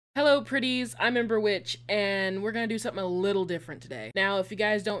Hello pretties, I'm EmberWytch, and we're gonna do something a little different today. Now, if you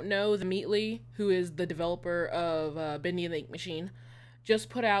guys don't know, the Meatly, who is the developer of Bendy and the Ink Machine, just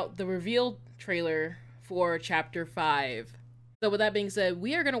put out the reveal trailer for Chapter 5. So with that being said,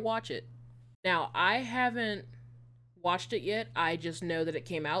 we are gonna watch it. Now, I haven't watched it yet, I just know that it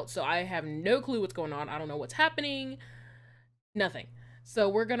came out, so I have no clue what's going on, I don't know what's happening, nothing. So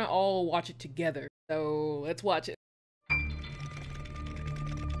we're gonna all watch it together, so let's watch it.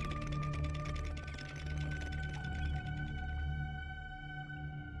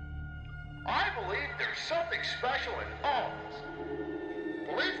 I believe there's something special in poems.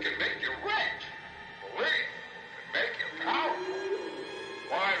 Belief can make you rich. Belief can make you powerful.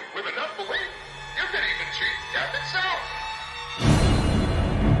 Why, with enough belief, you can even cheat death itself.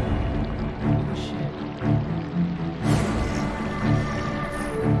 Oh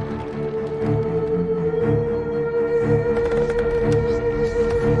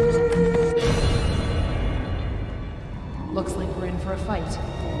shit. Looks like we're in for a fight.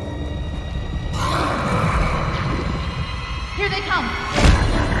 Here they come!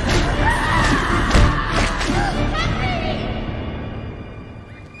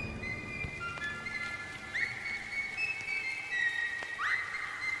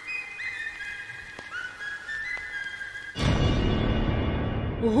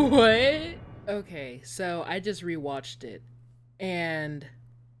 What? Okay, so I just rewatched it, and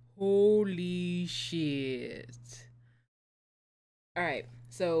holy shit. Alright,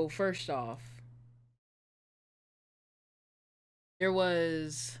 so first off, there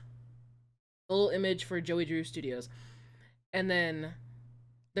was a little image for Joey Drew Studios, and then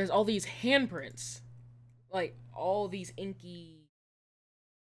there's all these handprints, like all these inky,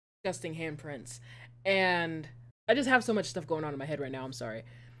 disgusting handprints, and I just have so much stuff going on in my head right now, I'm sorry.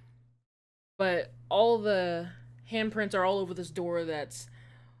 But all the handprints are all over this door that's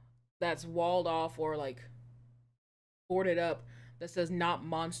walled off or like boarded up that says "not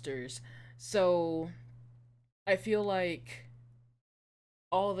monsters." So I feel like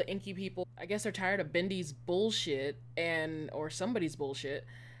all the inky people, I guess they're tired of Bendy's bullshit or somebody's bullshit,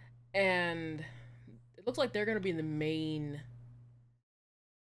 and it looks like they're gonna be the main.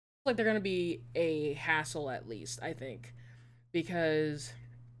 Looks like they're gonna be a hassle, at least, I think, because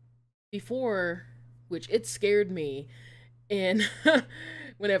before, which it scared me in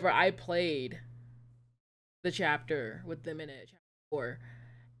whenever I played the chapter with them in it, chapter 4,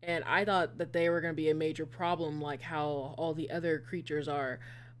 and I thought that they were going to be a major problem like how all the other creatures are,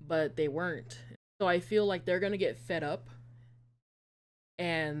 but they weren't. So I feel like they're going to get fed up,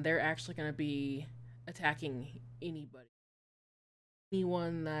 and they're actually going to be attacking anybody.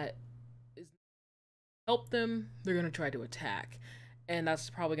 Anyone that is help them, they're going to try to attack. And that's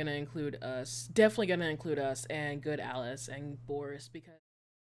probably going to include us, definitely going to include us and Good Alice and Boris, because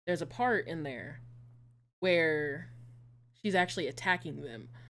there's a part in there where she's actually attacking them.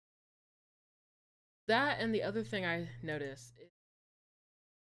 That, and the other thing I noticed is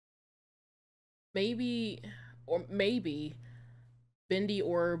maybe Bendy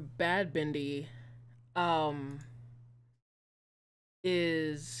or Bad Bendy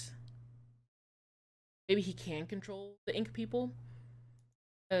is maybe he can control the ink people,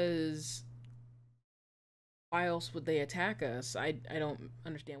 because why else would they attack us? I don't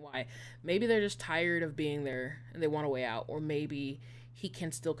understand why. Maybe they're just tired of being there and they want a way out, or maybe he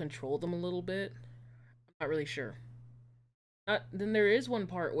can still control them a little bit. I'm not really sure. Then there is one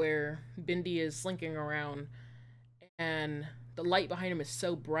part where Bendy is slinking around and the light behind him is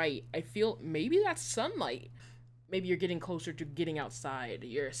so bright. I feel maybe that's sunlight. Maybe you're getting closer to getting outside.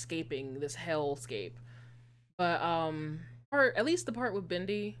 You're escaping this hellscape. But at least the part with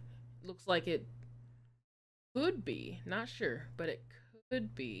Bendy looks like it could be, not sure, but it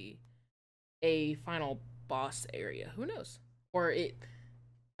could be a final boss area. Who knows? Or I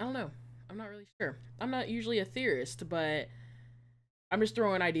don't know. I'm not really sure. I'm not usually a theorist, but I'm just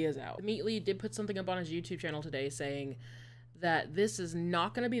throwing ideas out. Meatly did put something up on his YouTube channel today saying that this is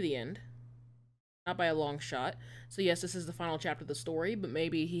not going to be the end. Not by a long shot. So yes, this is the final chapter of the story, but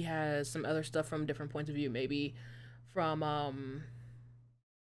maybe he has some other stuff from different points of view. Maybe from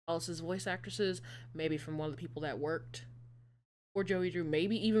Alice's voice actresses, maybe from one of the people that worked for Joey Drew,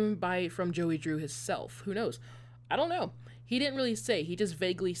 maybe even from Joey Drew himself. Who knows? I don't know. He didn't really say. He just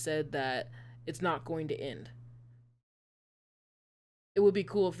vaguely said that it's not going to end. It would be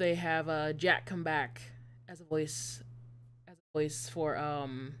cool if they have Jack come back as a voice for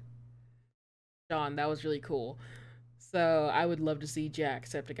John. That was really cool. So I would love to see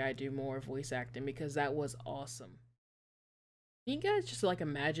Jacksepticeye do more voice acting, because that was awesome. Can you guys just like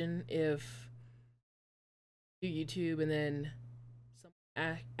imagine if you do YouTube and then someone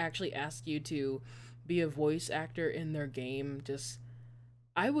actually ask you to be a voice actor in their game,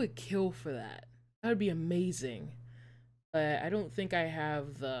 I would kill for that. That would be amazing. But I don't think I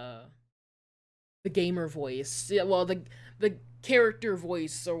have the gamer voice. Yeah, well, the character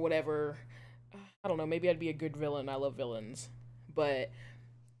voice or whatever. I don't know, maybe I'd be a good villain. I love villains. But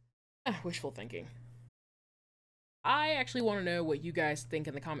wishful thinking. I actually want to know what you guys think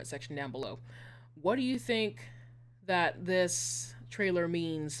in the comment section down below. What do you think that this trailer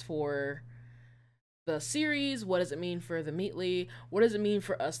means for the series? What does it mean for the Meatly? What does it mean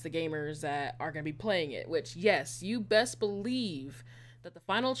for us, the gamers that are going to be playing it? Which, yes, you best believe that the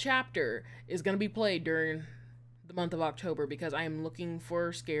final chapter is going to be played during the month of October, because I am looking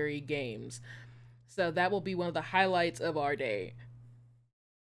for scary games. So that will be one of the highlights of our day.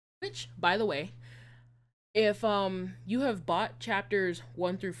 Which, by the way, if you have bought chapters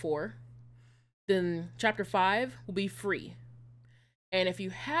 1 through 4, then chapter 5 will be free. And if you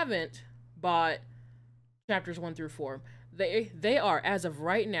haven't bought chapters 1 through 4, they are, as of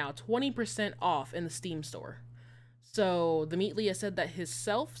right now, 20% off in the Steam store. So the Meatly has said that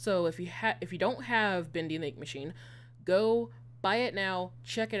himself. So if you don't have Bendy the Ink Machine, go buy it now,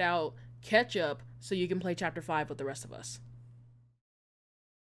 check it out, catch up, so you can play chapter 5 with the rest of us.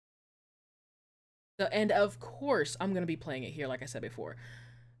 So, and of course, I'm gonna be playing it here, like I said before.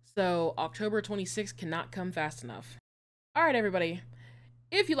 So October 26th cannot come fast enough. All right, everybody.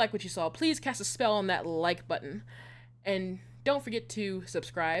 If you like what you saw, please cast a spell on that like button. And don't forget to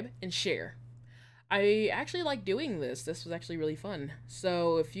subscribe and share. I actually like doing this. This was actually really fun.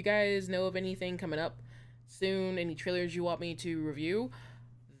 So if you guys know of anything coming up soon, any trailers you want me to review,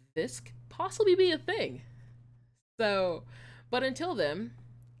 this could possibly be a thing. So, but until then,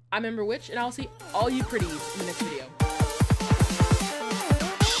 I'm EmberWytch, and I'll see all you pretties in the next video.